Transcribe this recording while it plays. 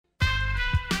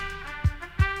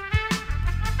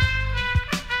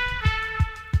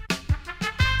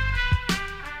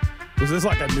Was this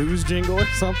like a news jingle or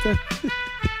something?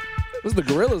 It was the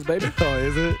Gorillas, baby. Oh,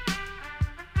 is it?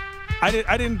 I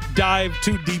didn't dive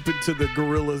too deep into the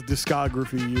Gorillaz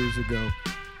discography years ago.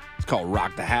 It's called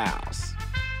Rock the House.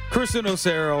 Kristen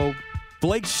Osero,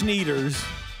 Blake Schneiders.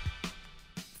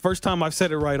 First time I've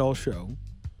said it right all show.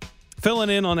 Filling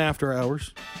in on After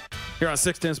Hours here on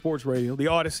 610 Sports Radio, the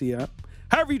Odyssey app.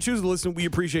 However you choose to listen, we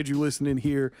appreciate you listening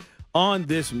here on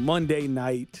this Monday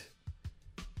night.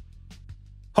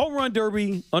 Home Run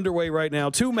Derby underway right now.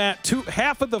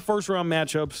 Half of the first round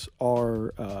matchups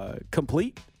are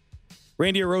complete.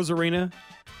 Randy Arozarena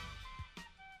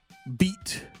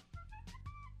beat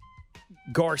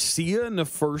Garcia in the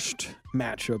first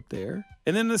matchup there.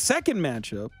 And then the second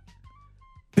matchup,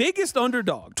 biggest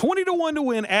underdog, 20-1 to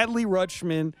win, Adley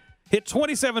Rutschman hit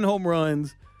 27 home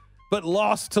runs, but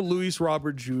lost to Luis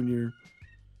Robert Jr.,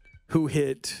 who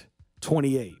hit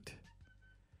 28.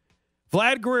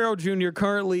 Vlad Guerrero Jr.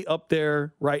 currently up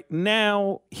there right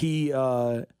now. He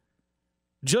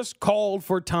just called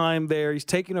for time there. He's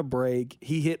taking a break.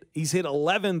 He's hit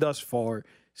 11 thus far.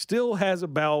 Still has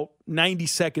about 90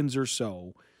 seconds or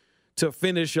so to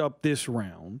finish up this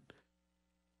round.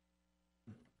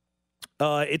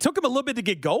 It took him a little bit to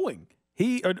get going.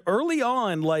 He early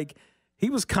on, he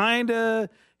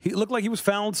looked like he was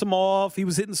fouling some off. He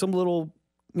was hitting some little,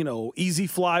 easy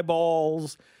fly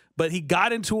balls, but he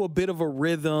got into a bit of a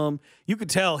rhythm. You could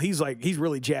tell he's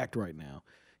really jacked right now.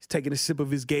 He's taking a sip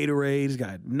of his Gatorade. He's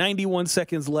got 91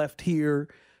 seconds left here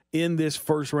in this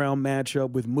first round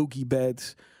matchup with Mookie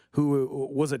Betts, who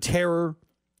was a terror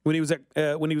when he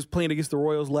was playing against the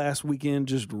Royals last weekend,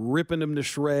 just ripping them to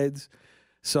shreds.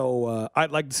 So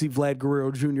I'd like to see Vlad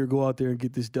Guerrero Jr. go out there and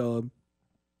get this dub.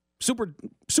 Super,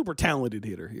 super talented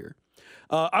hitter here.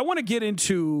 I want to get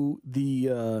into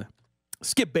the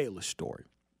Skip Bayless story.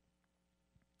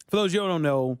 For those of you who don't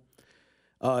know,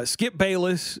 Skip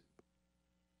Bayless,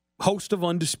 host of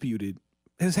Undisputed,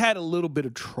 has had a little bit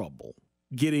of trouble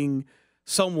getting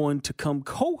someone to come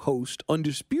co-host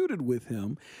Undisputed with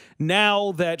him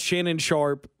now that Shannon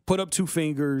Sharpe put up two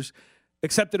fingers,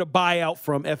 accepted a buyout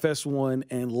from FS1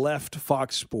 and left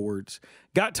Fox Sports.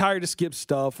 Got tired of Skip's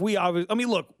stuff.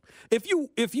 Look,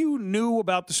 if you knew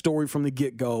about the story from the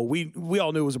get-go, we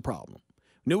all knew it was a problem.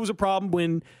 Knew it was a problem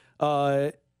when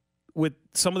with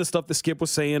some of the stuff that Skip was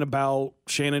saying about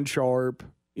Shannon Sharpe,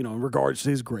 in regards to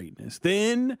his greatness.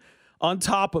 Then on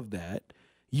top of that,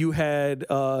 you had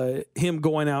him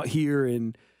going out here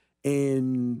and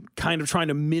kind of trying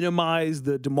to minimize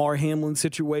the DeMar Hamlin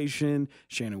situation.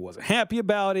 Shannon wasn't happy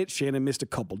about it. Shannon missed a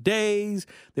couple days.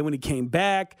 Then when he came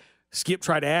back, Skip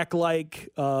tried to act like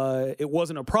it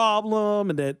wasn't a problem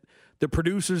and that the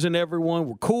producers and everyone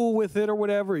were cool with it or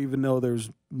whatever, even though there's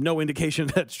no indication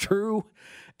that's true,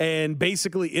 and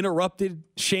basically interrupted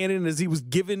Shannon as he was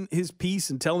giving his piece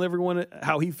and telling everyone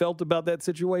how he felt about that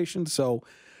situation. So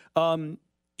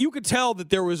you could tell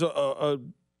that there was a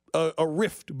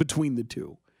rift between the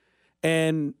two.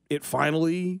 And it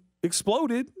finally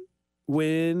exploded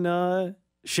when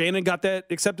Shannon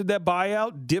accepted that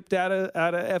buyout, dipped out of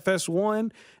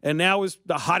FS1, and now is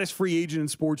the hottest free agent in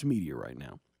sports media right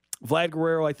now. Vlad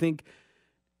Guerrero, I think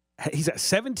he's at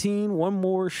 17, one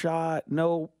more shot.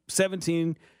 No,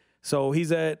 17. So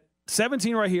he's at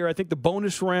 17 right here. I think the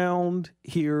bonus round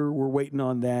here, we're waiting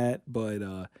on that, but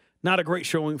not a great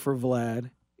showing for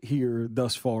Vlad here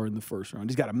thus far in the first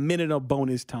round. He's got a minute of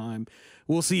bonus time.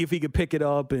 We'll see if he can pick it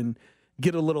up and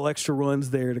get a little extra runs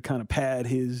there to kind of pad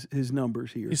his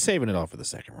numbers here. He's saving it all for the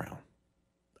second round.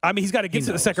 I mean, he's got to get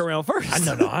to the second round first.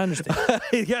 I understand.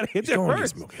 He's got to hit there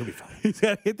first. He'll be fine. He's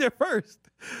got to hit there first.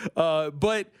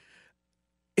 But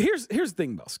here's the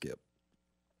thing about Skip.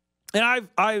 And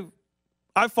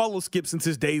I've followed Skip since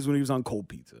his days when he was on Cold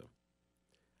Pizza.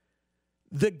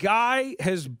 The guy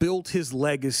has built his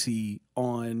legacy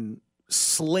on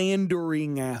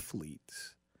slandering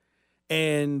athletes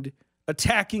and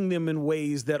attacking them in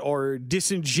ways that are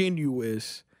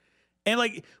disingenuous. And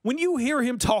when you hear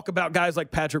him talk about guys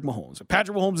like Patrick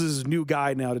Mahomes is his new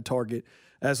guy now to target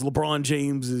as LeBron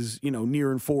James is,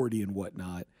 nearing 40 and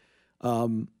whatnot.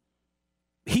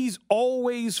 He's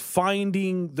always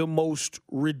finding the most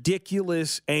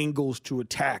ridiculous angles to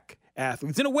attack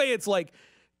athletes. In a way, it's like,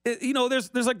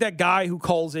 there's like that guy who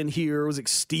calls in here. It was like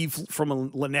Steve from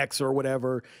Lenexa or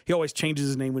whatever. He always changes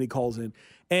his name when he calls in.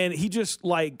 And he just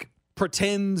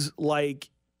pretends like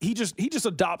he just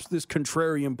adopts this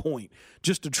contrarian point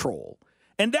just to troll.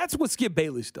 And that's what Skip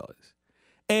Bayless does.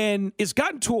 And it's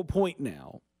gotten to a point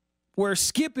now where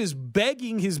Skip is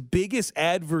begging his biggest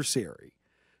adversary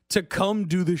to come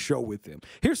do the show with him.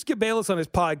 Here's Skip Bayless on his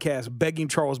podcast begging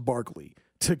Charles Barkley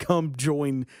to come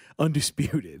join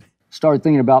Undisputed. started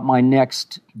thinking about my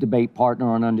next debate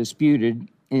partner on Undisputed,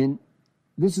 and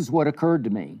this is what occurred to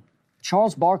me.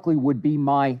 Charles Barkley would be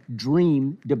my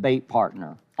dream debate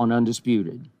partner on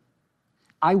Undisputed.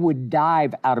 I would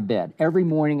dive out of bed every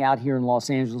morning out here in Los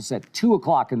Angeles at 2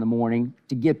 o'clock in the morning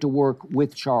to get to work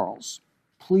with Charles.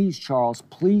 Please, Charles,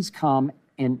 please come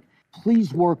and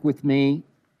please work with me,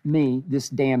 this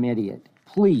damn idiot.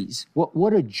 Please.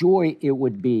 What a joy it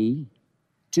would be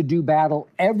to do battle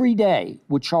every day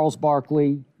with Charles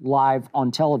Barkley live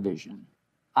on television.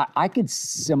 I could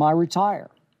semi-retire.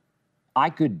 I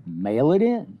could mail it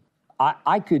in.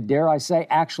 I could, dare I say,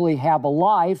 actually have a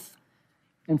life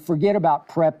and forget about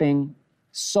prepping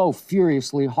so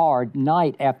furiously hard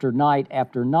night after night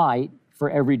after night for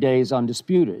every day's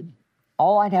Undisputed.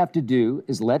 All I'd have to do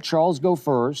is let Charles go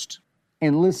first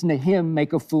and listen to him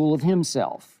make a fool of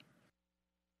himself.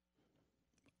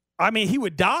 I mean, he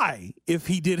would die if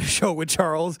he did a show with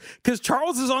Charles, because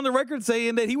Charles is on the record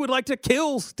saying that he would like to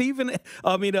kill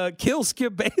kill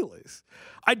Skip Bayless.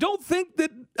 I don't think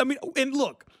that, and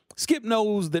look, Skip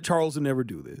knows that Charles will never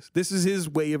do this. This is his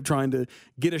way of trying to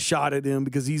get a shot at him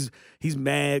because he's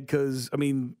mad because,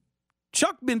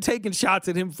 Chuck been taking shots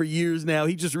at him for years now.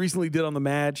 He just recently did on the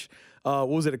match. What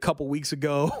was it, a couple weeks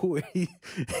ago? Where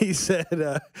he said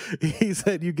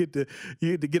you get to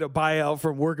get a buyout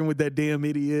from working with that damn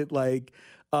idiot.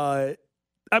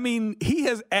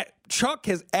 Chuck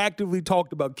has actively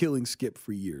talked about killing Skip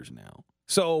for years now.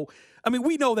 So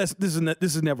we know this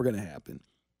is never going to happen.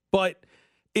 But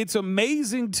it's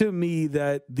amazing to me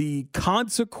that the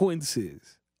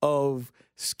consequences of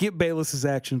Skip Bayless's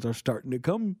actions are starting to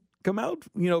come out,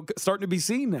 starting to be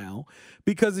seen now,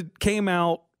 because it came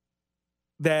out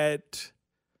that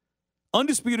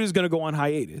Undisputed is going to go on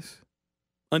hiatus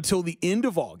until the end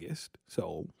of August.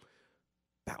 So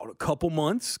about a couple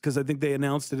months, because I think they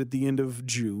announced it at the end of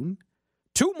June.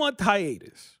 2-month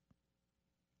hiatus,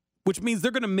 which means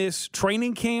they're going to miss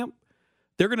training camp.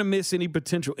 They're going to miss any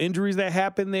potential injuries that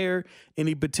happen there,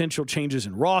 any potential changes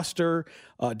in roster,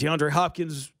 DeAndre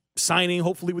Hopkins signing,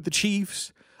 hopefully with the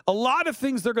Chiefs. A lot of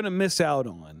things they're going to miss out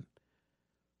on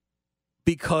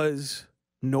because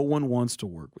no one wants to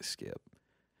work with Skip.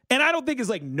 And I don't think it's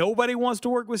like nobody wants to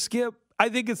work with Skip. I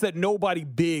think it's that nobody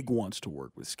big wants to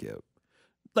work with Skip.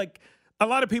 Like, a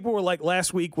lot of people were like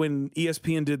last week when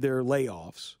ESPN did their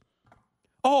layoffs.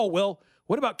 Oh, well,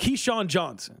 what about Keyshawn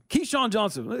Johnson? Keyshawn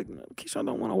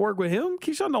don't want to work with him.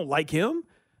 Keyshawn don't like him.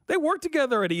 They worked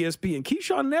together at ESPN.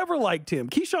 Keyshawn never liked him.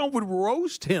 Keyshawn would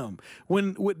roast him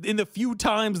in the few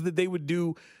times that they would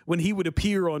do when he would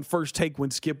appear on First Take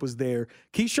when Skip was there.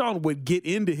 Keyshawn would get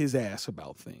into his ass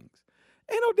about things.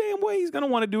 Ain't no damn way he's going to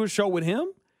want to do a show with him.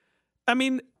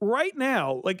 Right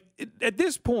now, at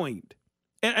this point,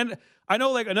 and I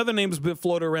know another name has been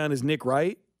floated around is Nick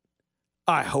Wright.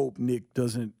 I hope Nick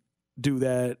doesn't do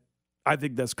that. I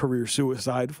think that's career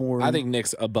suicide for him. I think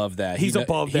Nick's above that. He's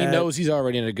above that. He knows he's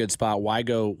already in a good spot. Why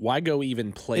go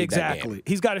even play that game?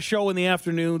 He's got a show in the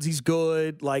afternoons. He's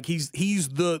good. He's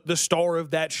the star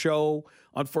of that show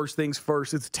on First Things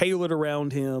First. It's tailored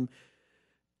around him.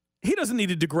 He doesn't need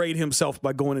to degrade himself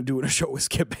by going and doing a show with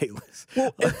Skip Bayless.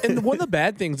 Well, and one of the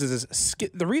bad things is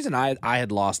the reason I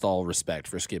had lost all respect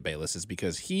for Skip Bayless is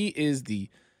because he is the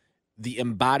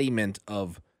embodiment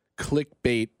of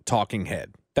clickbait talking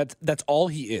head. That's all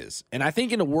he is. And I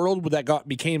think in a world that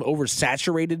became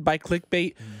oversaturated by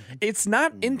clickbait, it's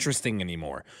not interesting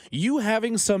anymore. You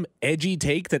having some edgy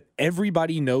take that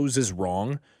everybody knows is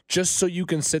wrong just so you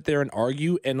can sit there and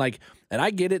argue and I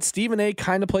get it. Stephen A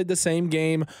kind of played the same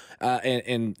game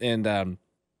and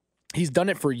he's done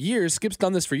it for years. Skip's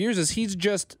done this for years.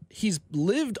 He's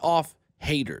lived off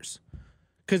haters.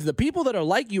 Because the people that are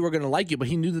like you are going to like you, but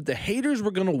he knew that the haters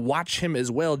were going to watch him as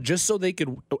well just so they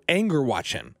could anger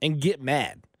watch him and get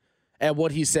mad at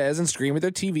what he says and scream at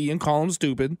their TV and call him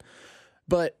stupid.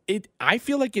 But I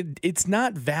feel like it's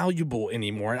not valuable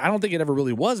anymore. And I don't think it ever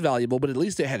really was valuable, but at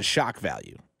least it had shock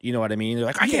value. You know what I mean? They're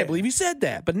like, I can't believe he said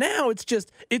that. But now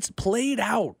it's played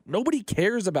out. Nobody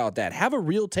cares about that. Have a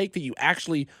real take that you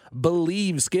actually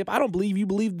believe, Skip. I don't believe you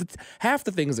believe half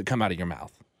the things that come out of your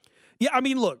mouth. Yeah,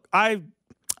 look,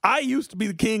 I used to be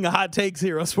the king of hot takes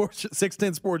here on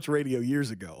 610 Sports Radio years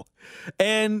ago.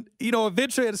 And,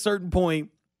 eventually at a certain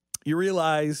point, you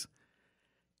realize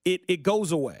it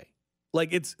goes away.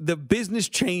 It's the business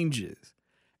changes.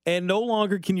 And no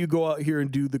longer can you go out here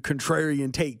and do the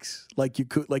contrarian takes like you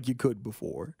could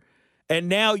before. And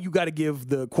now you got to give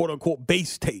the quote unquote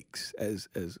base takes as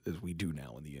we do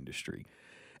now in the industry.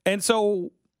 And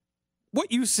so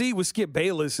what you see with Skip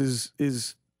Bayless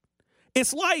is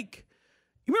it's like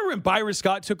You remember when Byron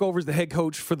Scott took over as the head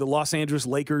coach for the Los Angeles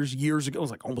Lakers years ago? It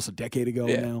was like almost a decade ago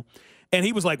now. And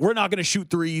he was like, we're not going to shoot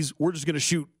threes. We're just going to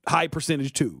shoot high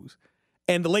percentage twos.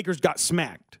 And the Lakers got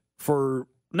smacked for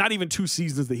not even 2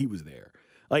 seasons that he was there.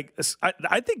 Like,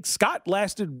 I think Scott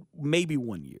lasted maybe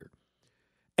 1 year.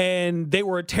 And they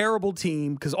were a terrible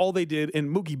team because all they did,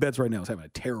 and Mookie Betts right now is having a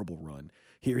terrible run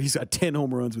here. He's got 10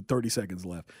 home runs with 30 seconds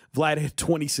left. Vlad hit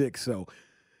 26, so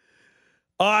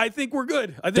I think we're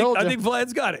good. I think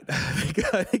Vlad's got it.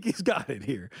 I think he's got it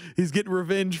here. He's getting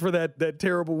revenge for that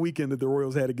terrible weekend that the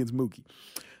Royals had against Mookie.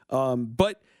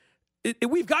 But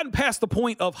we've gotten past the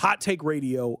point of hot take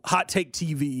radio, hot take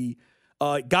TV,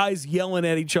 guys yelling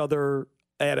at each other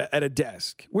at a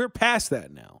desk. We're past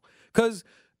that now. Because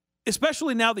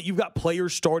especially now that you've got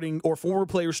players starting or former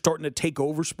players starting to take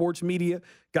over sports media,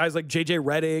 guys like J.J.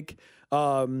 Redick,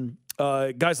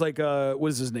 guys like, what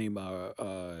is his name?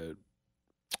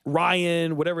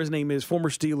 Ryan, whatever his name is, former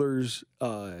Steelers.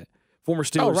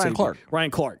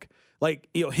 Ryan Clark. Like,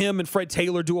 him and Fred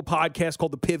Taylor do a podcast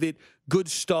called The Pivot. Good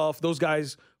stuff. Those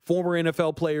guys, former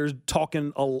NFL players,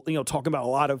 talking about a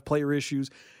lot of player issues.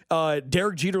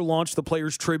 Derek Jeter launched the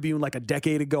Players Tribune like a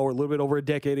decade ago or a little bit over a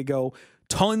decade ago.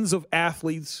 Tons of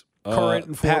athletes, current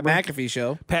and former. Pat McAfee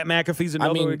show. Pat McAfee's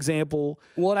another example.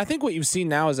 Well, and I think what you've seen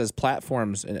now is as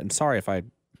platforms, and I'm sorry if I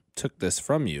took this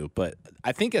from you, but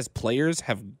I think as players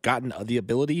have gotten the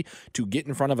ability to get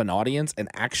in front of an audience and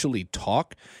actually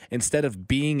talk instead of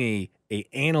being a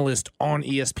analyst on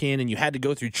ESPN and you had to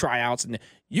go through tryouts, and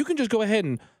you can just go ahead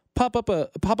and pop up a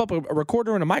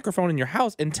recorder and a microphone in your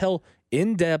house and tell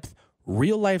in-depth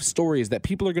real life stories that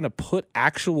people are going to put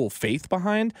actual faith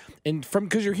behind, and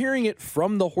because you're hearing it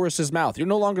from the horse's mouth. You're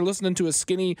no longer listening to a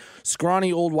skinny,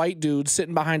 scrawny old white dude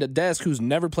sitting behind a desk who's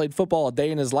never played football a day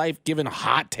in his life giving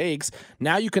hot takes.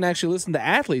 Now you can actually listen to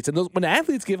athletes, and when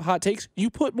athletes give hot takes,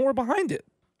 you put more behind it.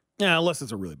 Yeah, unless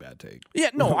it's a really bad take. Yeah,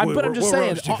 no, I'm just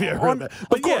saying.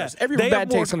 Of course, every bad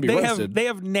take's going to be roasted. They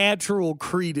have natural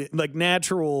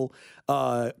natural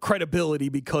credibility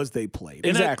because they played.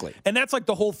 Exactly. And that's like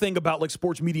the whole thing about like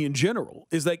sports media in general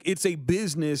is like it's a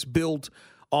business built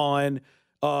on,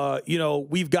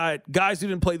 we've got guys who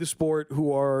didn't play the sport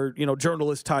who are,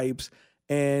 journalist types.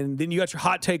 And then you got your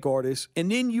hot take artists.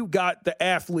 And then you got the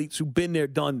athletes who've been there,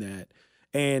 done that.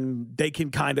 And they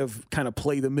can kind of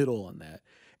play the middle on that.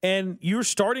 And you're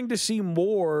starting to see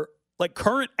more like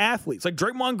current athletes, like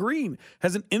Draymond Green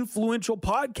has an influential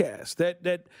podcast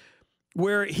that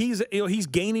where he's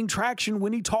gaining traction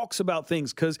when he talks about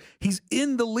things because he's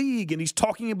in the league and he's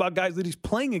talking about guys that he's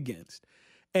playing against.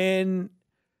 And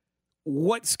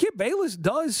what Skip Bayless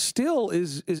does still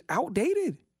is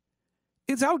outdated.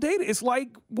 It's outdated. It's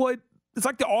like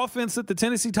the offense that the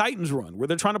Tennessee Titans run, where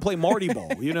they're trying to play Marty ball.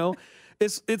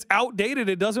 It's outdated.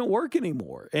 It doesn't work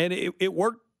anymore, and it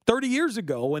worked 30 years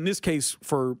ago. In this case,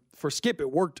 for Skip,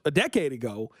 it worked a decade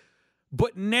ago.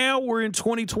 But now we're in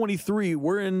 2023.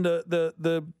 We're in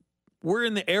we're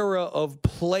in the era of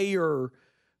player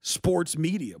sports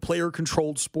media, player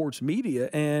controlled sports media,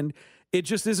 and it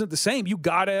just isn't the same. You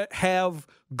gotta have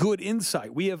good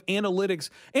insight. We have analytics.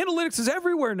 Analytics is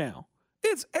everywhere now.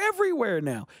 It's everywhere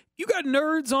now. You got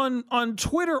nerds on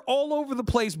Twitter all over the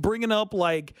place bringing up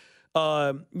like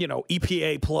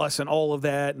EPA plus and all of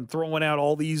that and throwing out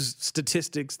all these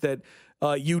statistics that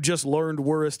you just learned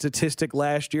were a statistic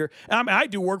last year. I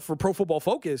do work for Pro Football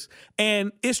Focus,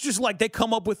 and it's just like they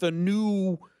come up with a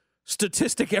new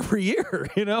statistic every year,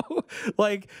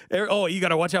 like, oh, you got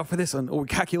to watch out for this, and we're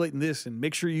calculating this, and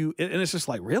make sure and it's just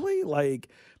like, really? Like,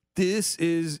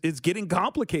 it's getting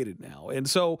complicated now. And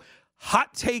so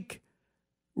hot take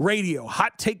radio,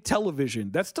 hot take television,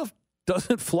 that stuff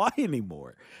doesn't fly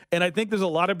anymore. And I think there's a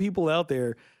lot of people out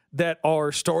there that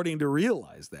are starting to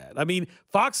realize that. I mean,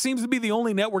 Fox seems to be the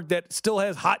only network that still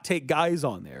has hot take guys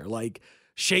on there, like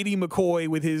Shady McCoy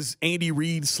with his Andy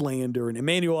Reid slander and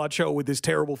Emmanuel Acho with his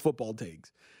terrible football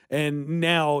takes. And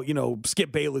now,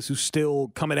 Skip Bayless, who's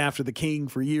still coming after the king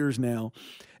for years now.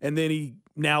 And then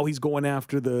he's going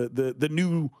after the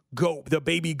new goat, the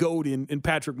baby goat in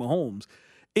Patrick Mahomes.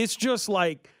 It's just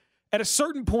like, at a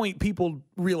certain point, people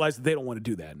realize that they don't want to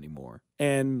do that anymore.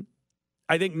 And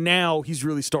I think now he's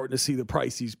really starting to see the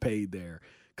price he's paid there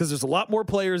because there's a lot more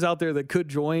players out there that could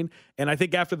join. And I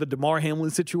think after the DeMar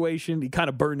Hamlin situation, he kind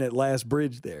of burned that last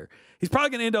bridge there. He's probably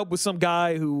going to end up with some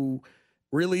guy who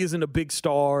really isn't a big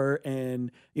star.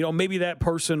 And, maybe that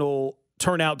person will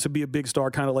turn out to be a big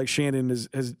star, kind of like Shannon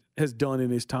has done in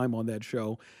his time on that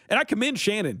show. And I commend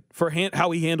Shannon for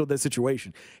how he handled that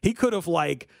situation. He could have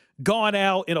like gone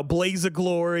out in a blaze of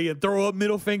glory and throw up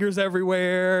middle fingers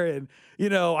everywhere and,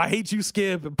 I hate you,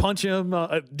 Skip, and punch him.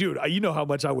 Dude, you know how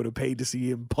much I would have paid to see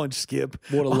him punch Skip.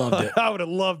 Would have loved it. I would have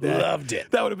loved that. Loved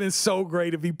it. That would have been so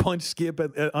great if he punched Skip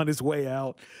on his way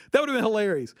out. That would have been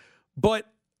hilarious.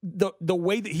 But the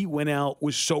way that he went out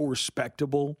was so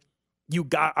respectable.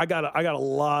 I got a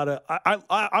lot of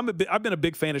I've been a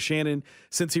big fan of Shannon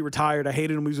since he retired. I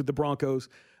hated him when he was with the Broncos.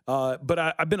 But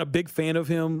I've been a big fan of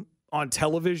him on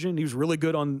television. He was really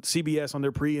good on CBS on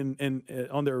their and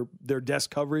on their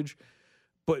desk coverage.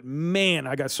 But man,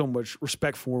 I got so much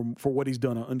respect for him for what he's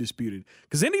done on Undisputed.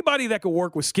 Because anybody that could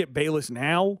work with Skip Bayless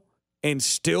now and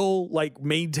still like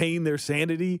maintain their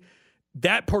sanity,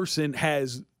 that person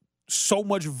has so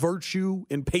much virtue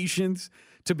and patience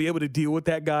to be able to deal with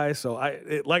that guy. So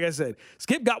like I said,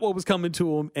 Skip got what was coming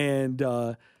to him, and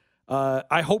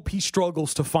I hope he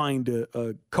struggles to find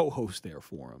a co-host there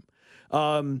for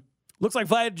him. Looks like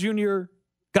Vlad Jr.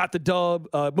 got the dub.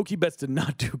 Mookie Betts did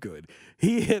not do good.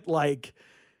 He hit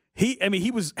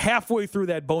he was halfway through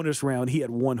that bonus round. He had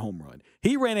one home run.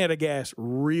 He ran out of gas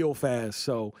real fast.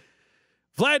 So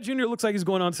Vlad Jr. looks like he's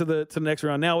going on to the next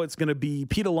round. Now it's going to be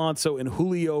Pete Alonso and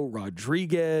Julio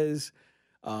Rodriguez.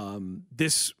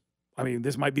 This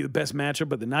might be the best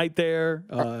matchup of the night there.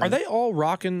 Are they all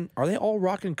rocking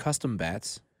custom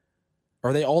bats?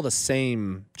 Or are they all the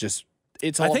same? Just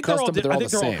it's all custom, but they're all the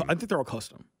same. I think they're all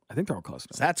custom.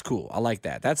 That's cool. I like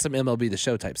that. That's some MLB The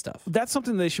Show type stuff. That's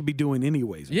something they should be doing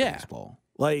anyways in baseball.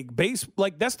 Like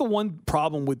that's the one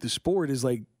problem with the sport is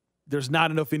like there's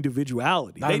not enough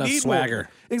individuality. Not enough swagger. More.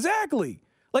 Exactly.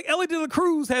 Like Ellie De La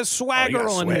Cruz has swagger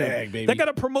on him. Baby. They got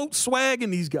to promote swag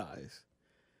in these guys.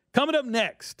 Coming up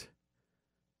next,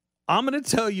 I'm going to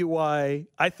tell you why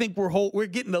I think we're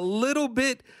getting a little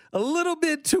bit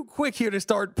too quick here to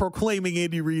start proclaiming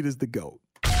Andy Reid as the GOAT.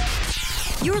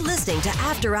 You're listening to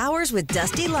After Hours with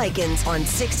Dusty Likens on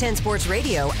 610 Sports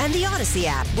Radio and the Odyssey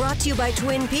app. Brought to you by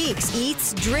Twin Peaks.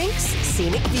 Eats, drinks,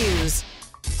 scenic views.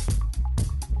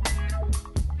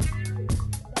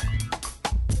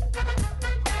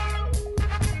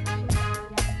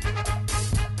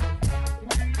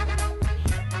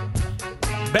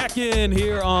 Back in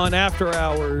here on After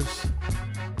Hours,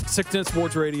 610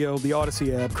 Sports Radio, the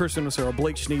Odyssey app, Kristen Macero,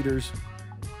 Blake Schneiders,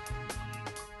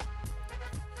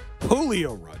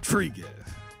 Julio Rodriguez.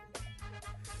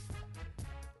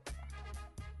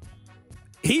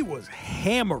 He was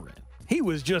hammering. He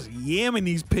was just yamming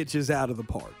these pitches out of the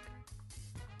park.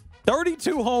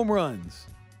 32 home runs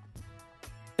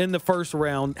in the first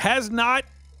round. Has not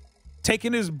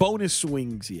taken his bonus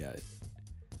swings yet.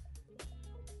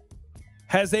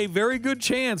 Has a very good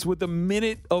chance with a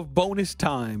minute of bonus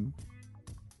time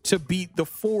to beat the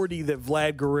 40 that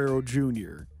Vlad Guerrero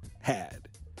Jr. had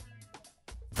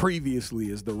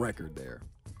previously as the record there.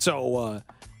 So,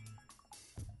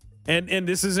 and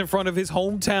this is in front of his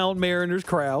hometown Mariners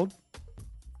crowd.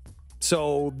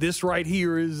 So this right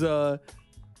here is,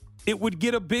 it would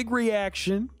get a big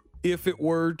reaction if he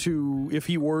were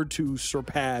to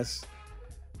surpass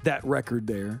that record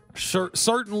there.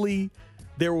 Certainly,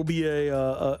 there will be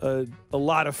a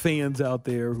lot of fans out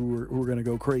there who are going to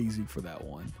go crazy for that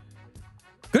one.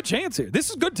 Good chance here. This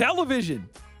is good television.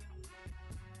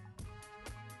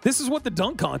 This is what the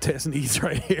dunk contest needs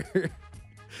right here.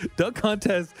 Dunk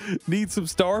contest needs some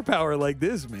star power like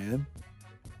this, man.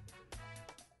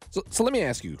 So let me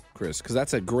ask you, Chris, because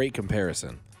that's a great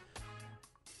comparison.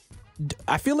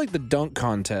 I feel like the dunk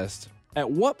contest,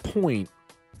 at what point,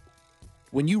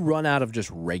 when you run out of just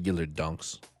regular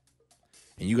dunks,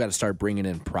 and you got to start bringing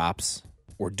in props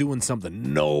or doing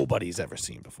something nobody's ever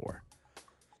seen before.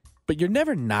 But you're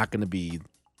never not going to be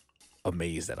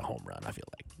amazed at a home run, I feel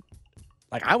like.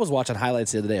 Like, I was watching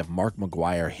highlights the other day of Mark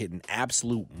McGwire hitting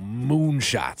absolute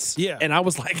moonshots. Yeah. And I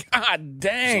was like, God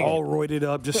dang. Just all roided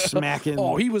up, just smacking.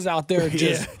 Oh, he was out there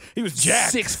just he was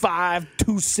jacked. 6'5",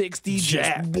 260,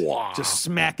 jacked. Just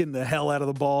smacking the hell out of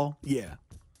the ball. Yeah.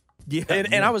 Yeah.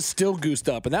 And I was still goosed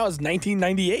up, and that was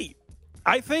 1998.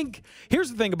 I think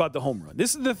here's the thing about the home run.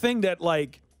 This is the thing that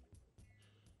like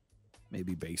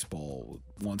maybe baseball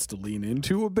wants to lean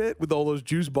into a bit with all those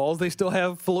juice balls they still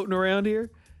have floating around here.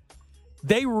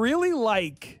 They really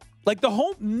like the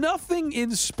home. Nothing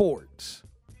in sports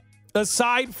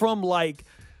aside from like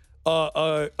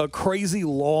a crazy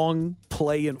long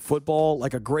play in football,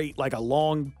 like a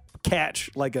long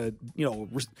catch, like when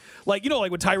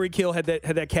Tyreek Hill had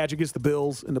that catch against the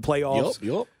Bills in the playoffs.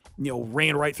 Yep.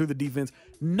 Ran right through the defense.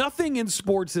 Nothing in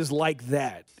sports is like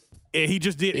that He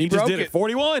just did. He just broke did it.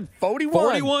 41.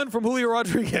 41 from Julio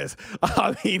Rodriguez.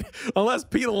 I mean, unless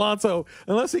Pete Alonso,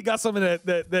 unless he got some of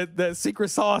that secret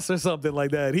sauce or something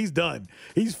like that, he's done.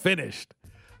 He's finished.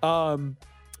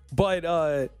 But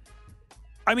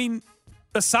I mean,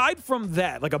 aside from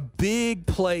that, like a big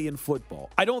play in football,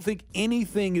 I don't think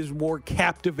anything is more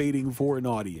captivating for an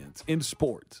audience in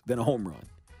sports than a home run.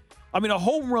 I mean, a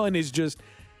home run is just,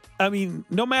 I mean,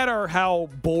 no matter how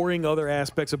boring other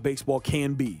aspects of baseball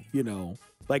can be, you know,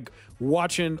 like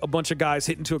watching a bunch of guys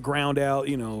hitting to a ground out,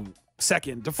 you know,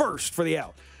 second to first for the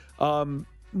out.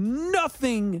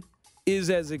 Nothing is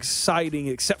as exciting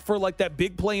except for like that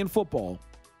big play in football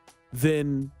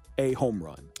than a home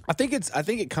run. I think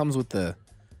it comes with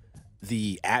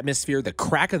the atmosphere, the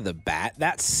crack of the bat,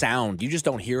 that sound. You just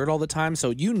don't hear it all the time, so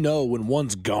you know when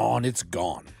one's gone, it's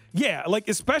gone. Yeah, like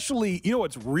especially, you know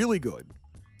what's really good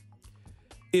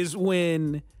is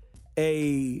when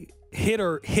a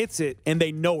hitter hits it and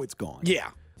they know it's gone. Yeah.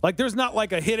 Like there's not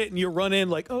like a hit it and you run in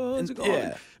like, oh, it's gone.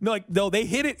 Yeah. No, they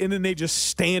hit it and then they just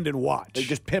stand and watch. They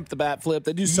just pimp the bat flip.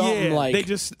 They do something like they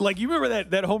just like, you remember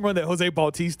that home run that Jose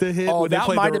Bautista hit? Oh, when that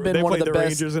might have been one of the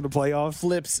best Rangers in the playoffs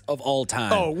flips of all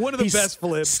time. Oh, one of the He best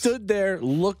flips. Stood there,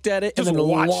 looked at it, Just and then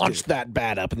watched launched it. that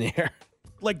bat up in the air.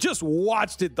 Like just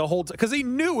watched it the whole time because he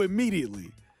knew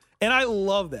immediately. And I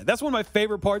love that. That's one of my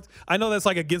favorite parts. I know that's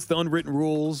like against the unwritten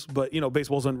rules, but, you know,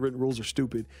 baseball's unwritten rules are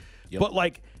stupid. Yep. But,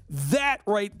 like, that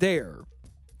right there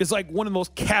is, like, one of the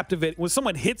most captivating. When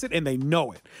someone hits it and they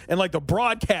know it. And, like, the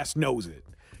broadcast knows it.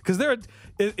 Because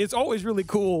it's always really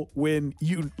cool when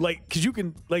you, like, because you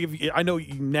can, like, I know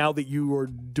you, now that you are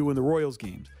doing the Royals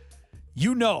games,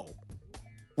 you know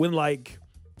when, like,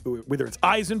 whether it's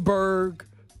Eisenberg,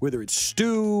 whether it's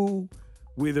Stu,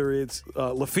 whether it's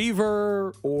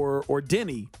Lefevre or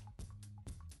Denny,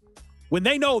 when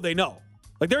they know, they know.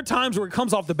 Like, there are times where it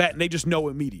comes off the bat and they just know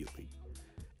immediately.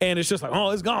 And it's just like,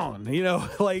 oh, it's gone. You know,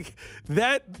 like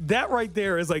that right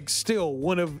there is like still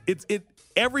one of it.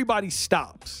 Everybody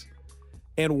stops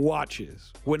and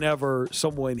watches whenever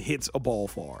someone hits a ball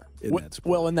far in that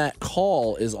sport. Well, and that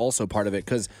call is also part of it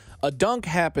because a dunk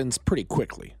happens pretty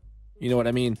quickly. You know what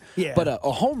I mean? Yeah. But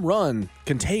a home run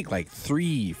can take like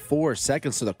 3-4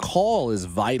 seconds. So the call is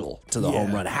vital to the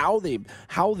home run. How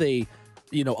they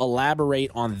elaborate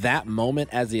on that moment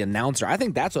as the announcer. I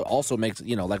think that's what also makes,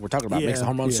 like we're talking about, makes the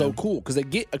home run so cool because they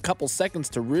get a couple seconds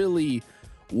to really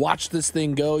watch this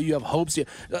thing go. You have hopes.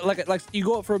 Like you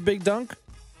go up for a big dunk.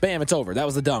 Bam, it's over. That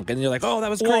was the dunk. And you're like, oh, that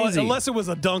was crazy. Well, unless it was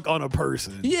a dunk on a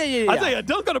person. Yeah. I tell you, a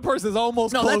dunk on a person is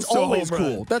almost close to a home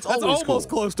run. That's always almost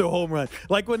cool. close to a home run.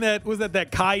 Like when that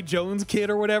Kai Jones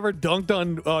kid or whatever dunked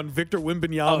on Victor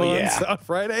Wembanyama on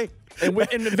Friday. And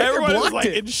everyone was like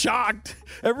it. in shocked.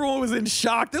 Everyone was in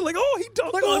shock. They're like, oh, he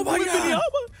dunked like, on oh my Wembanyama. God.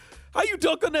 How you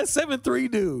dunk on that 7'3"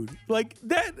 dude? Like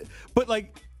that. But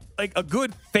like a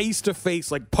good face-to-face,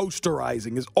 like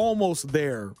posterizing is almost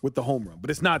there with the home run,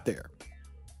 but it's not there.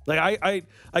 Like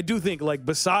I do think like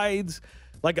besides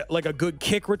like a good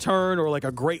kick return or like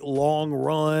a great long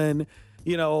run,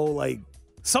 like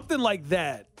something like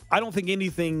that. I don't think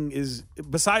anything is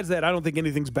besides that. I don't think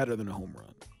anything's better than a home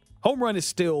run. Home run is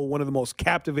still one of the most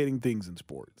captivating things in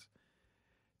sports.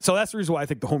 So that's the reason why I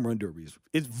think the home run derby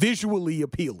is visually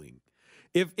appealing.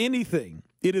 If anything,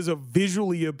 it is a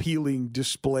visually appealing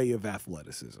display of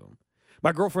athleticism.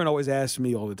 My girlfriend always asks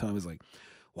me all the time, is like,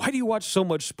 why do you watch so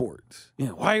much sports?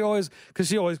 Why you always? Because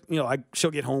she always,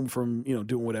 she'll get home from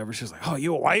doing whatever. She's like, oh,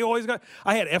 why you always got?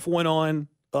 I had F1 on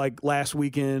like last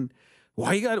weekend.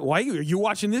 Are you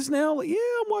watching this now? Like, yeah,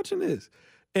 I'm watching this.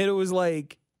 And it was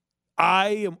like, I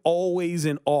am always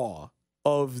in awe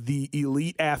of the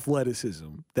elite athleticism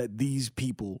that these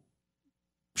people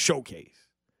showcase.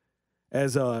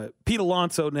 As Pete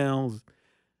Alonso now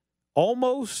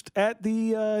almost at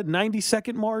the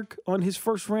 90-second mark on his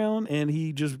first round, and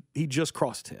he just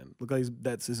crossed 10. Look like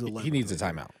that's his 11th. He needs a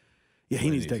timeout. Yeah, he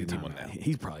needs to take a timeout now.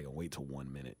 He's probably gonna wait till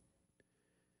 1 minute.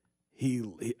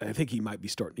 I think he might be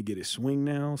starting to get his swing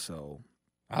now. So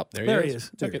there he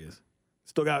is. There he is.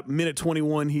 Still got minute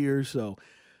 21 here. So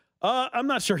I'm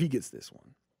not sure he gets this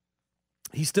one.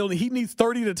 He needs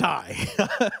 30 to tie.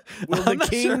 Will the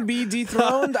king be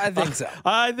dethroned? I think so.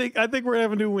 I think we're gonna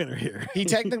have a new winner here. He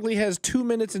technically has 2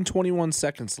 minutes and 21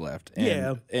 seconds left.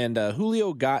 And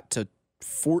Julio got to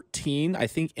 14, I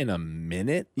think, in a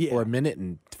minute or a minute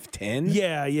and 10.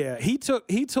 Yeah. He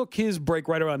took his break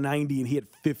right around 90, and he had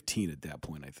 15 at that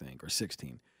point, I think, or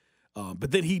 16.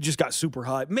 But then he just got super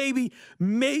hot. Maybe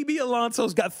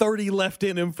Alonso's got 30 left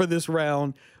in him for this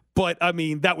round. But, I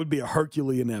mean, that would be a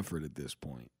Herculean effort at this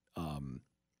point.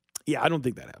 I don't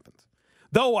think that happens.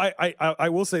 Though I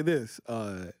will say this.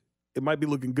 it might be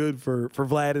looking good for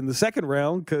Vlad in the second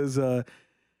round because that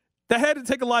had to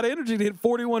take a lot of energy to hit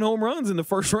 41 home runs in the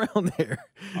first round there.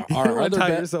 Are other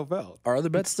tire yourself out. Are other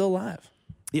bets still alive?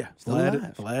 Yeah, Still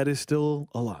alive. Vlad is still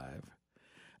alive.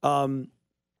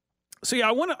 So yeah,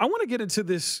 I want to get into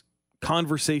this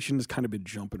conversation that's kind of been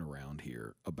jumping around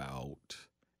here about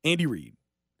Andy Reid.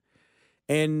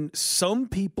 And some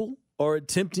people are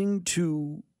attempting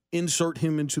to insert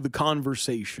him into the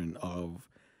conversation of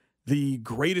the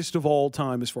greatest of all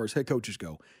time as far as head coaches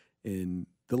go in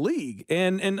the league.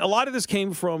 And a lot of this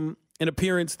came from an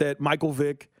appearance that Michael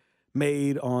Vick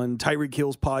made on Tyreek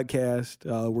Hill's podcast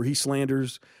where he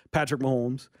slanders Patrick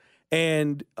Mahomes.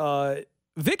 And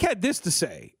Vic had this to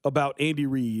say about Andy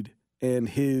Reid and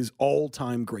his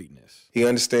all-time greatness. He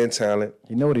understands talent.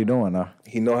 You know what he's doing now.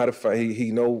 He know how to fight.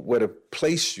 He know where to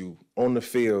place you on the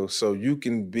field so you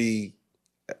can be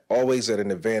always at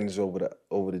an advantage over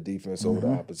the defense, over the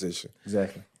opposition.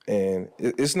 Exactly. And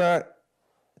it's not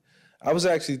 – I was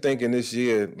actually thinking this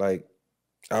year, like,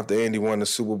 after Andy won the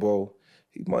Super Bowl,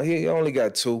 he only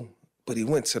got 2, but he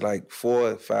went to, like, 4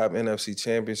 or 5 NFC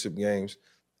championship games.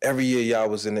 Every year y'all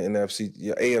was in the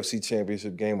AFC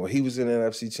championship game, or he was in the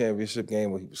NFC championship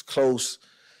game, where he was close.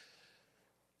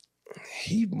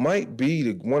 He might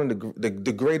be one of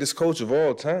the greatest coach of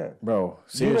all time. Bro,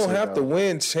 you don't have to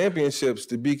win championships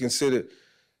to be considered.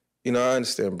 You know, I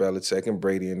understand Belichick and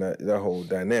Brady and that whole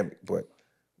dynamic, but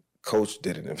Coach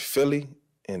did it in Philly,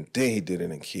 and then he did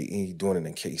it he doing it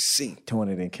in KC. Doing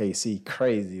it in KC,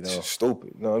 crazy though. It's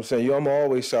stupid. You know what I'm saying? I'm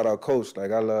always shout out Coach.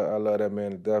 Like I love that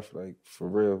man to death. Like for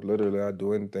real, literally, I'd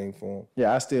do anything for him.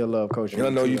 Yeah, I still love Coach. And I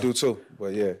know you do too.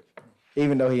 But yeah,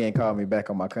 even though he ain't called me back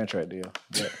on my contract deal,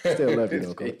 but still love you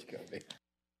though, Coach.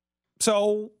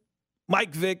 So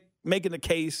Mike Vick making the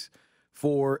case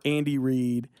for Andy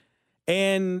Reid,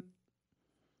 and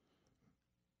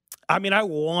I mean, I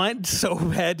want so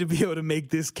bad to be able to make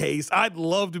this case. I'd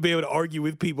love to be able to argue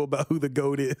with people about who the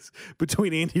GOAT is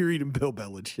between Andy Reid and Bill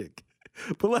Belichick.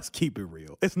 But let's keep it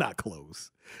real. It's not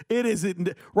close. It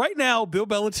isn't. Right now, Bill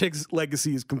Belichick's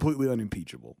legacy is completely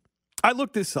unimpeachable. I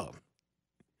looked this up.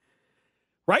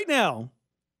 Right now,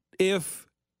 if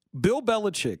Bill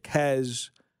Belichick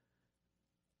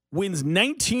wins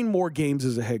 19 more games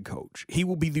as a head coach, he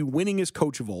will be the winningest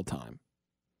coach of all time.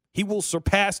 He will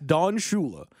surpass Don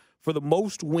Shula for the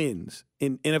most wins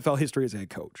in NFL history as a head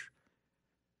coach.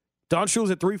 Don Shula's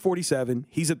at 347.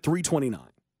 He's at 329.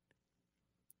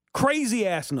 Crazy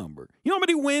ass number. You know how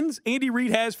many wins Andy Reid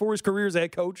has for his career as a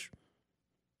head coach?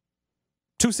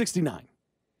 269.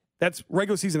 That's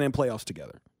regular season and playoffs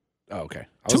together. Oh, okay.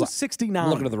 269. I'm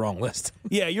looking at the wrong list.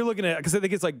 Yeah, you're looking at, because I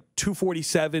think it's like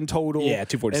 247 total. Yeah,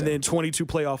 247. And then 22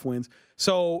 playoff wins.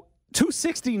 So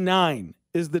 269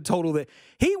 is the total that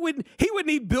he would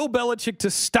need Bill Belichick to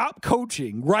stop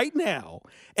coaching right now,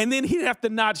 and then he'd have to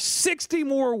notch 60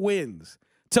 more wins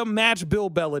to match Bill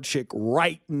Belichick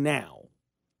right now.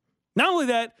 Not only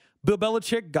that, Bill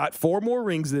Belichick got 4 more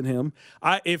rings than him.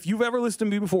 If you've ever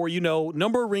listened to me before, you know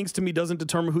number of rings to me doesn't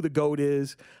determine who the GOAT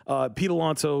is. Pete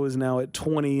Alonso is now at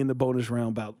 20 in the bonus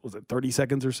round, about 30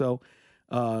 seconds or so.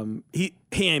 He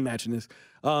ain't matching this,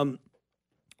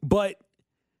 but.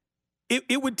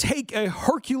 It would take a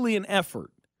Herculean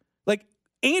effort. Like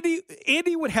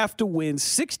Andy would have to win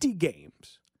 60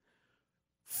 games,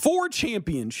 4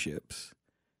 championships,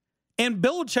 and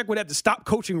Belichick would have to stop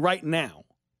coaching right now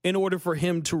in order for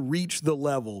him to reach the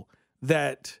level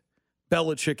that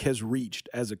Belichick has reached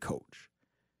as a coach.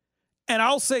 And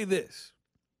I'll say this,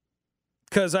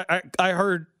 because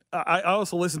I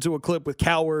also listened to a clip with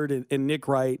Coward and Nick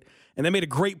Wright, and they made a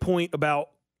great point about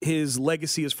his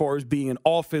legacy as far as being an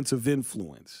offensive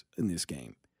influence in this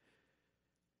game.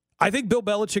 I think Bill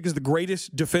Belichick is the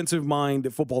greatest defensive mind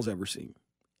that football's ever seen.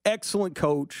 Excellent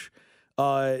coach.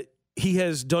 He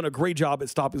has done a great job at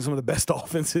stopping some of the best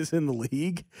offenses in the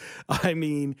league. I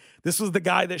mean, this was the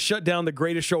guy that shut down the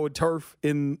greatest show of turf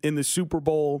in the Super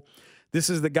Bowl. This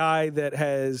is the guy that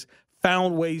has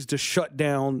found ways to shut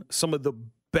down some of the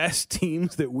best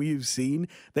teams that we've seen.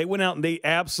 They went out and they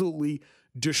absolutely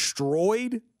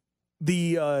destroyed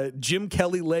the Jim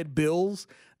Kelly-led Bills.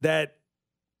 That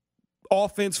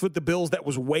offense with the Bills that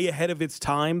was way ahead of its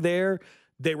time there.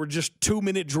 They were just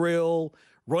 2-minute drill,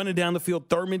 running down the field,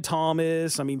 Thurman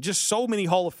Thomas. I mean, just so many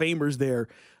Hall of Famers there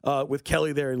with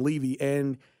Kelly there and Levy.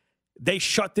 And they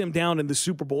shut them down in the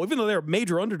Super Bowl, even though they were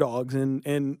major underdogs,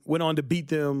 and went on to beat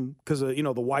them because of,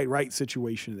 the White Wright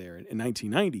situation there in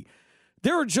 1990.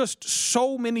 There are just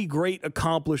so many great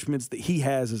accomplishments that he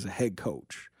has as a head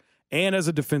coach and as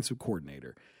a defensive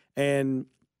coordinator. And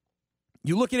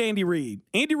You look at Andy Reid.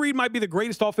 Andy Reid might be the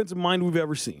greatest offensive mind we've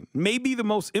ever seen. Maybe the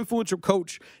most influential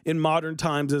coach in modern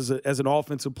times as an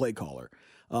offensive play caller.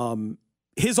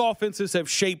 His offenses have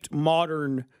shaped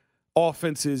modern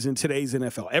offenses in today's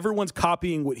NFL. Everyone's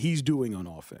copying what he's doing on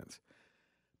offense.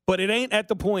 But it ain't at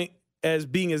the point as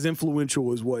being as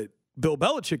influential as what Bill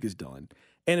Belichick has done.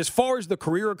 And as far as the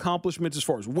career accomplishments, as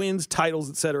far as wins, titles,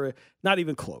 et cetera, not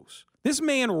even close. This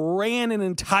man ran an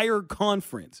entire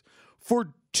conference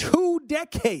for 2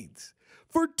 decades.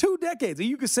 For 2 decades. And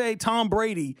you could say Tom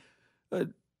Brady, Andy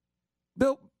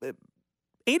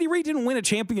Reid didn't win a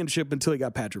championship until he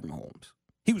got Patrick Mahomes.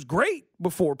 He was great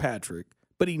before Patrick,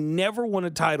 but he never won a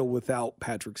title without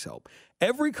Patrick's help.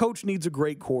 Every coach needs a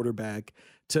great quarterback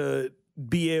to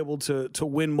be able to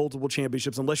win multiple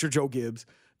championships, unless you're Joe Gibbs.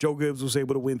 Joe Gibbs was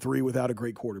able to win 3 without a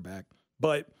great quarterback.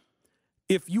 But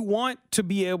if you want to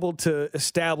be able to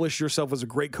establish yourself as a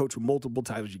great coach with multiple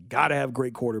titles, you got to have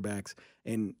great quarterbacks.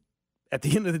 And at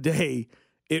the end of the day,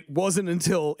 it wasn't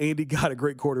until Andy got a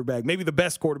great quarterback, maybe the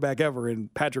best quarterback ever in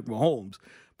Patrick Mahomes,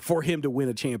 for him to win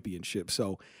a championship.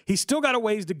 So he's still got a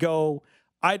ways to go.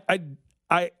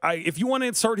 If you want to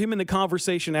insert him in the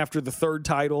conversation after the 3rd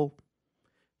title,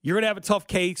 you're going to have a tough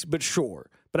case, but sure.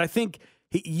 But I think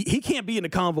he can't be in the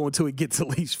convo until he gets at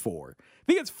least 4. If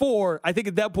he gets 4, I think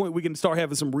at that point we can start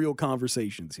having some real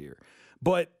conversations here.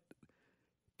 But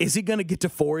is he going to get to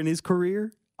 4 in his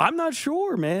career? I'm not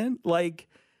sure, man. Like,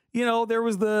 you know, there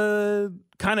was the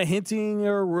kind of hinting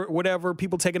or whatever,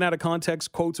 people taking out of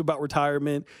context quotes about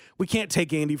retirement. We can't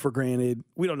take Andy for granted.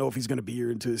 We don't know if he's going to be here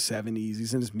into his 70s.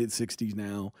 He's in his mid-60s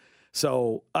now.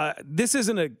 So this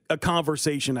isn't a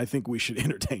conversation I think we should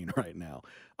entertain right now.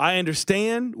 I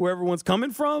understand where everyone's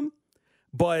coming from,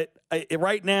 but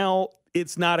right now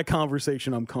it's not a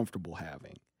conversation I'm comfortable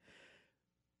having.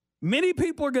 Many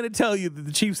people are going to tell you that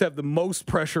the Chiefs have the most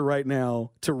pressure right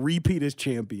now to repeat as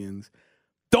champions.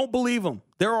 Don't believe them.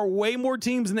 There are way more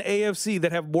teams in the AFC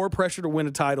that have more pressure to win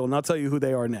a title, and I'll tell you who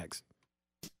they are next.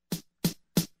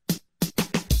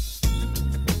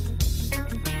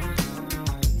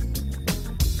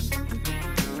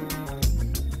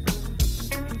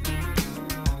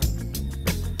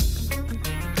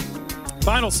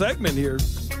 Final segment here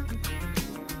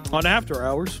on After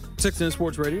Hours, 610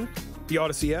 Sports Radio, the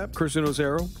Odyssey app, Christian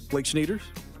Ozero, Blake Schneiders.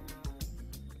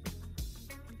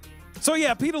 So,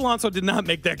 yeah, Pete Alonso did not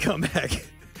make that comeback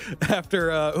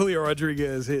after Julio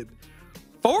Rodriguez hit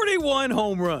 41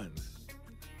 home runs.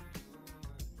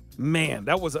 Man,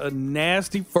 that was a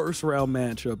nasty first-round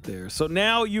matchup there. So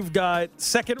now you've got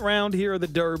second round here of the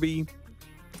Derby.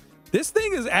 This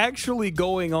thing is actually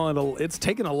going on. It's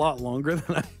taking a lot longer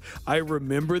than I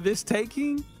remember this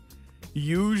taking.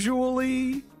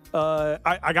 Usually,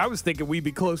 I was thinking we'd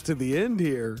be close to the end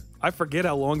here. I forget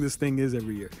how long this thing is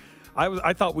every year.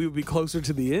 I thought we would be closer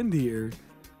to the end here,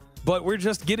 but we're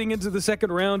just getting into the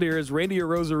second round here as Randy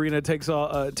Arozarena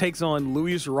takes on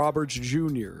Luis Roberts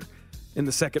Jr. in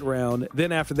the second round.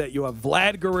 Then after that, you'll have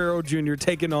Vlad Guerrero Jr.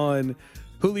 taking on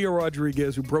Julio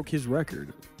Rodriguez, who broke his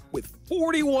record with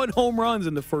 41 home runs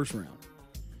in the first round.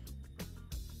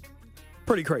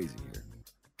 Pretty crazy here.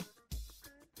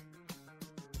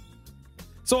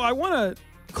 So I want to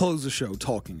close the show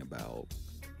talking about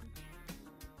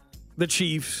the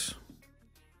Chiefs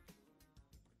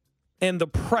and the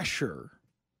pressure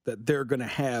that they're going to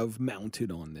have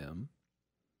mounted on them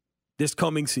this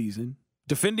coming season,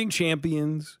 defending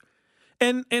champions.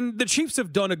 And the Chiefs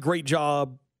have done a great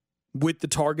job with the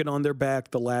target on their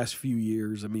back the last few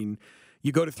years. I mean,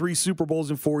 you go to 3 Super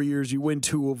Bowls in 4 years, you win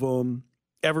 2 of them.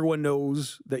 Everyone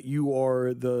knows that you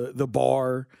are the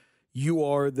bar. You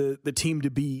are the team to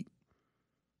beat.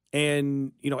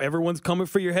 And, you know, everyone's coming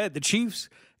for your head. The Chiefs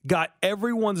got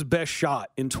everyone's best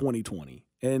shot in 2020,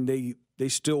 and they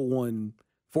still won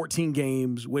 14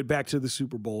 games, went back to the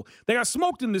Super Bowl. They got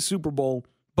smoked in the Super Bowl,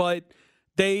 but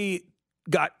they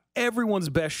got everyone's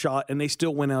best shot, and they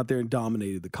still went out there and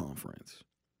dominated the conference.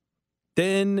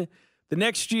 Then the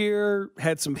next year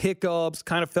had some hiccups,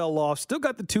 kind of fell off, still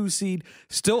got the 2 seed,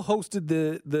 still hosted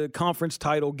the conference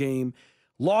title game,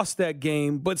 lost that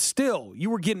game, but still, you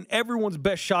were getting everyone's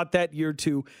best shot that year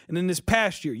too. And then this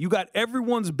past year, you got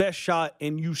everyone's best shot,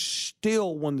 and you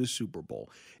still won the Super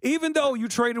Bowl. Even though you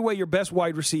traded away your best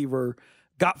wide receiver,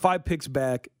 got 5 picks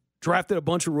back, drafted a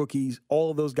bunch of rookies,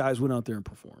 all of those guys went out there and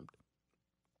performed.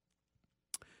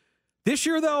 This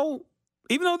year, though,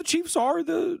 even though the Chiefs are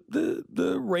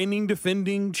the reigning,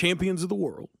 defending champions of the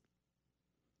world,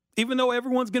 even though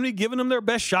everyone's going to be giving them their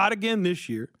best shot again this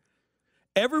year,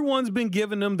 everyone's been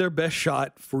giving them their best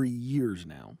shot for years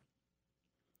now.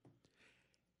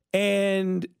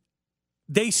 And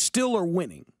they still are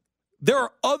winning. There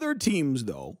are other teams,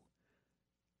 though,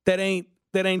 that ain't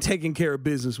taking care of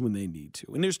business when they need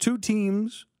to. And there's two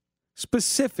teams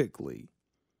specifically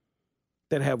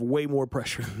that have way more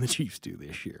pressure than the Chiefs do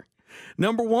this year.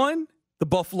 Number one, the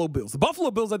Buffalo Bills. The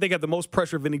Buffalo Bills, I think, have the most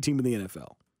pressure of any team in the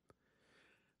NFL.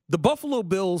 The Buffalo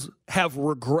Bills have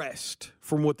regressed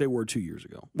from what they were 2 years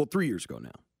ago. Well, 3 years ago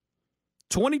now.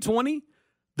 2020,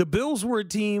 the Bills were a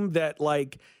team that,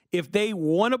 like, if they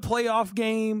won a playoff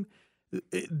game,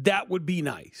 that would be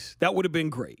nice. That would have been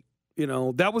great. You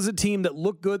know, that was a team that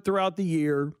looked good throughout the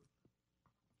year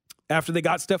after they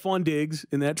got Stephon Diggs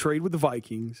in that trade with the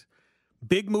Vikings.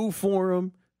 Big move for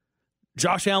him.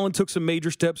 Josh Allen took some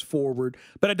major steps forward,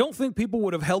 but I don't think people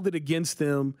would have held it against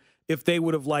them if they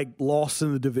would have, like, lost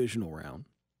in the divisional round.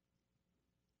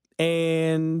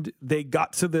 And they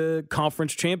got to the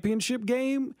conference championship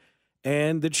game,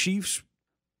 and the Chiefs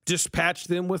dispatched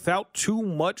them without too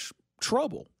much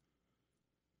trouble.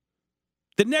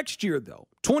 The next year, though,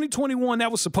 2021,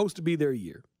 that was supposed to be their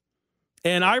year.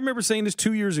 And I remember saying this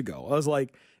 2 years ago. I was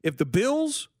like, if the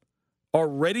Bills are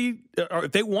ready, or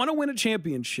if they want to win a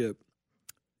championship,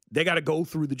 they got to go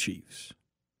through the Chiefs.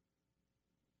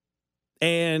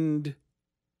 And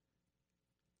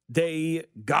they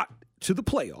got to the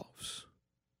playoffs.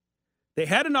 They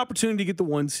had an opportunity to get the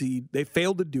 1 seed. They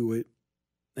failed to do it.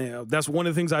 You know, that's one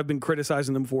of the things I've been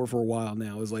criticizing them for a while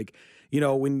now. Is like, you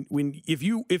know, if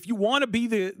you want to be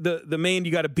the man,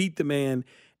 you got to beat the man,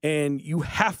 and you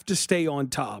have to stay on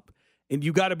top, and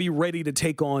you got to be ready to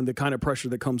take on the kind of pressure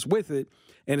that comes with it.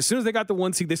 And as soon as they got the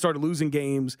 1 seed, they started losing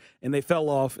games, and they fell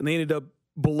off, and they ended up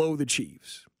below the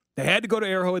Chiefs. They had to go to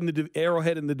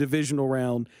Arrowhead in the divisional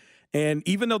round, and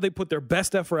even though they put their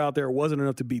best effort out there, it wasn't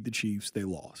enough to beat the Chiefs. They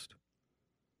lost.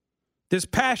 This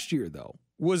past year, though,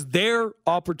 was their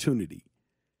opportunity.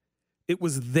 It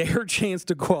was their chance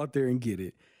to go out there and get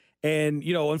it. And,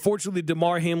 you know, unfortunately,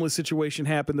 Damar Hamlin's situation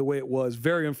happened the way it was.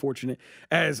 Very unfortunate.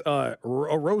 As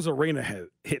Rosarena had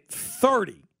hit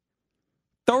 30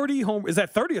 home. Is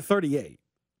that 30 or 38?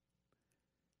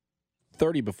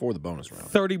 30 before the bonus round.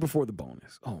 30 before the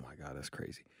bonus. Oh, my God, that's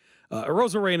crazy.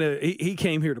 Rosarena, he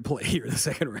came here to play here in the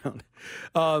second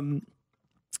round.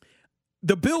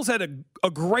 The Bills had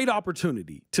a great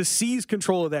opportunity to seize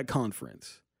control of that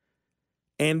conference.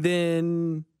 And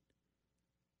then,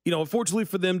 you know, unfortunately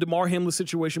for them, Damar Hamlin's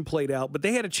situation played out, but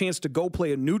they had a chance to go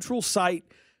play a neutral site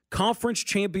conference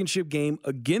championship game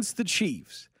against the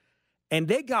Chiefs, and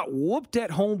they got whooped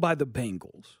at home by the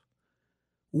Bengals.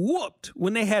 Whooped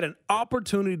when they had an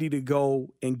opportunity to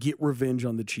go and get revenge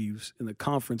on the Chiefs in the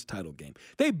conference title game.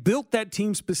 They built that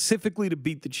team specifically to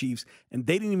beat the Chiefs, and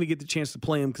they didn't even get the chance to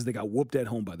play them because they got whooped at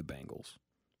home by the Bengals.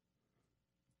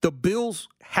 The Bills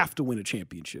have to win a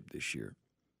championship this year.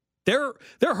 They're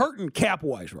hurting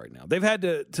cap-wise right now. They've had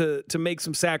to make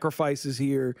some sacrifices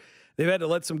here. They've had to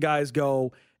let some guys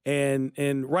go, and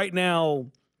right now,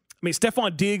 I mean,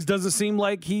 Stephon Diggs doesn't seem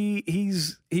like he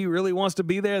really wants to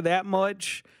be there that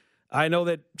much. I know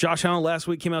that Josh Allen last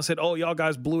week came out and said, "Oh, y'all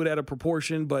guys blew it out of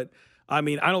proportion," but I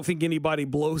mean, I don't think anybody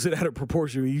blows it out of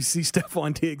proportion. You see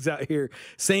Stephon Diggs out here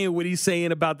saying what he's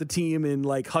saying about the team in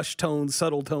like hushed tones,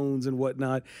 subtle tones, and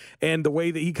whatnot, and the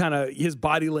way that he kind of his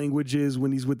body language is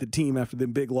when he's with the team after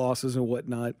them big losses and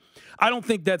whatnot. I don't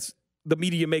think that's the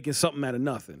media making something out of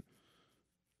nothing.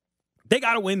 They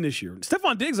got to win this year.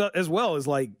 Stephon Diggs as well is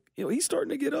like, you know, he's starting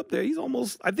to get up there.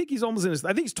 I think he's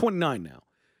 29 now.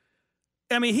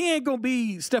 I mean, he ain't going to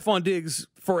be Stephon Diggs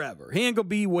forever. He ain't going to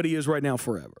be what he is right now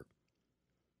forever.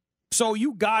 So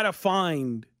you got to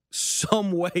find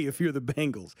some way, if you're the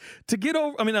Bengals, to get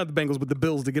over, I mean, not the Bengals, but the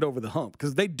Bills to get over the hump.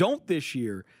 Because they don't this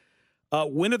year.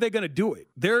 When are they going to do it?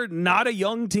 They're not a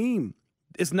young team.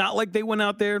 It's not like they went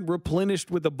out there and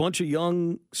replenished with a bunch of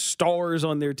young stars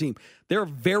on their team. They're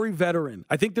very veteran.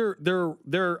 I think they're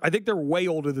way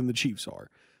older than the Chiefs are.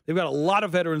 They've got a lot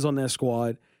of veterans on that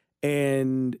squad,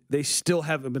 and they still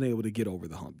haven't been able to get over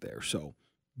the hump there. So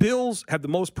Bills have the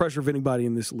most pressure of anybody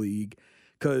in this league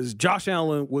because Josh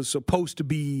Allen was supposed to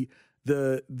be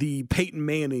the Peyton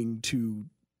Manning to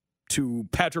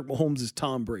Patrick Mahomes'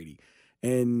 Tom Brady,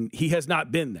 and he has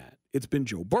not been that. It's been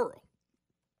Joe Burrow.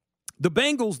 The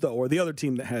Bengals, though, are the other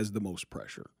team that has the most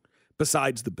pressure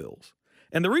besides the Bills.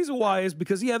 And the reason why is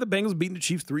because, the Bengals beaten the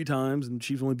Chiefs 3 times, and the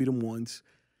Chiefs only beat them once.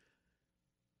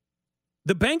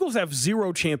 The Bengals have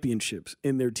 0 championships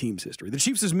in their team's history. The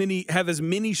Chiefs have as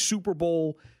many Super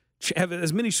Bowl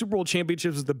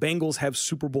championships as the Bengals have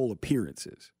Super Bowl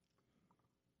appearances.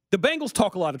 The Bengals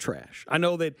talk a lot of trash. I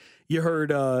know that you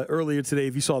heard earlier today,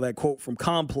 if you saw that quote from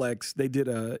Complex, they did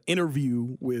an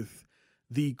interview with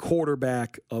the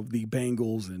quarterback of the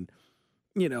Bengals, and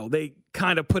they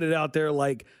kind of put it out there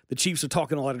like the Chiefs are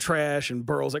talking a lot of trash, and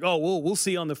Burrow's like, oh, we'll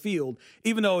see on the field,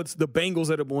 even though it's the Bengals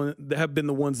that have been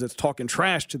the ones that's talking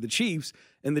trash to the Chiefs,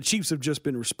 and the Chiefs have just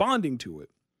been responding to it.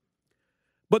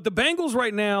 But the Bengals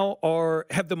right now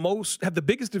have the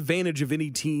biggest advantage of any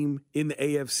team in the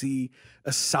AFC,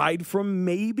 aside from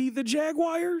maybe the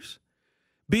Jaguars,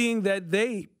 being that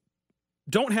they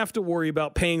don't have to worry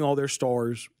about paying all their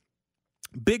stars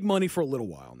big money for a little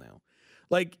while now.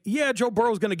 Like, yeah, Joe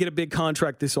Burrow's going to get a big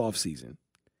contract this offseason.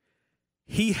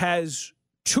 He has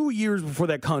 2 years before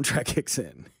that contract kicks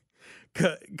in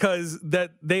because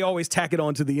that they always tack it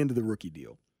on to the end of the rookie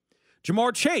deal.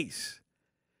 Jamar Chase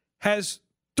has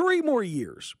 3 more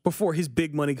years before his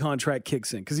big money contract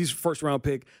kicks in because he's a first round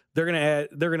pick. They're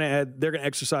going to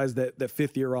exercise that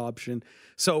 5th year option.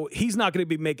 So he's not going to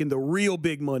be making the real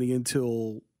big money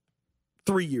until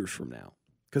 3 years from now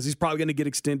because he's probably going to get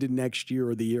extended next year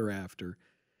or the year after.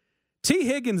 T.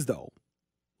 Higgins, though,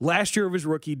 last year of his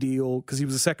rookie deal because he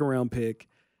was a 2nd round pick,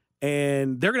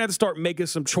 and they're going to have to start making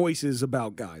some choices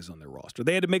about guys on their roster.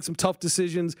 They had to make some tough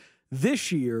decisions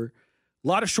this year. A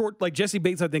lot of like Jesse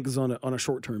Bates, I think, is on a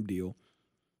short-term deal.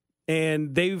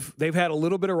 And they've had a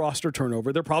little bit of roster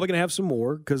turnover. They're probably going to have some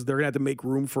more because they're going to have to make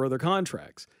room for other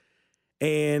contracts.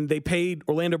 And they paid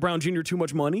Orlando Brown Jr. too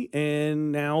much money,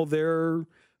 and now they're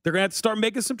going to have to start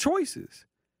making some choices.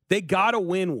 They got to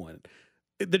win one.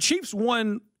 The Chiefs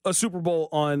won a Super Bowl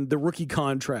on the rookie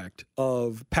contract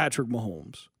of Patrick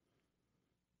Mahomes.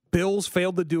 Bills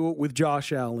failed to do it with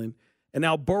Josh Allen. And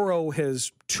now Burrow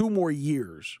has 2 more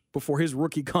years before his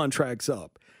rookie contract's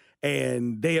up,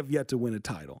 and they have yet to win a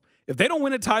title. If they don't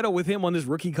win a title with him on this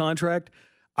rookie contract,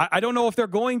 I don't know if they're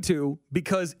going to,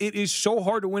 because it is so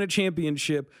hard to win a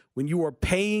championship when you are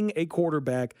paying a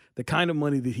quarterback the kind of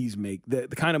money that he's the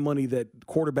kind of money that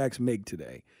quarterbacks make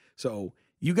today. So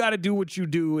you got to do what you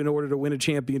do in order to win a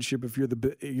championship if you're the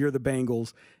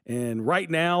Bengals. And right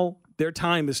now, their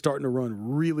time is starting to run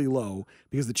really low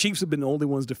because the Chiefs have been the only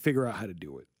ones to figure out how to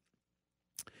do it.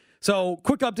 So,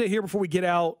 quick update here before we get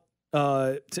out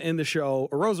to end the show.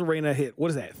 Arozarena hit,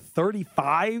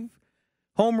 35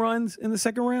 home runs in the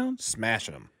 2nd round?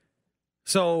 Smashing them.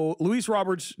 So, Luis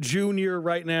Roberts Jr.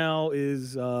 right now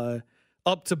is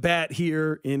up to bat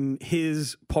here in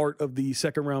his part of the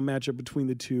 2nd round matchup between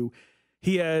the two.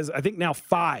 He has, I think, now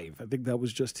 5. I think that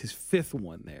was just his 5th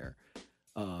one there.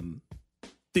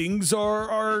 Things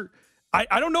are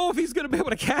I don't know if he's going to be able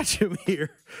to catch him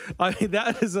here. I mean,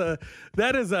 that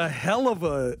is a hell of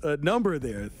a number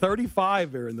there.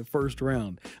 35 there in the 1st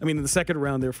round. I mean, in the 2nd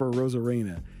round there for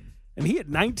Arozarena. And he had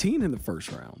 19 in the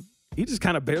 1st round. He just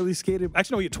kind of barely skated.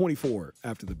 Actually, no, he had 24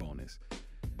 after the bonus.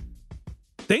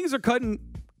 Things are cutting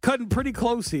pretty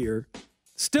close here.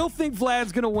 Still think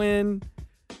Vlad's going to win.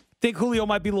 Think Julio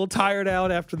might be a little tired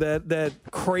out after that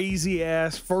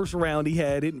crazy-ass 1st round he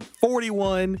had, hitting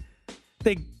 41.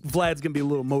 Think Vlad's going to be a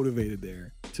little motivated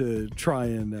there to try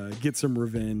and get some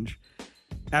revenge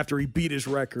after he beat his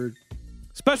record.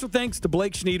 Special thanks to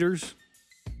Blake Schneiders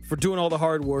for doing all the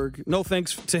hard work. No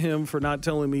thanks to him for not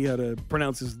telling me how to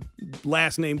pronounce his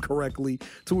last name correctly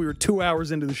until we were 2 hours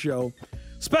into the show.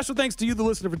 Special thanks to you, the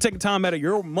listener, for taking time out of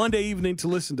your Monday evening to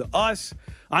listen to us.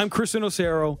 I'm Christian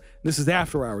Osero. This is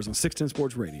After Hours on 610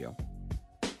 Sports Radio.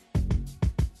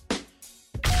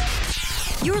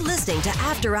 You're listening to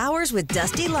After Hours with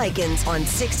Dusty Likens on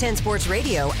 610 Sports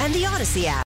Radio and the Odyssey app.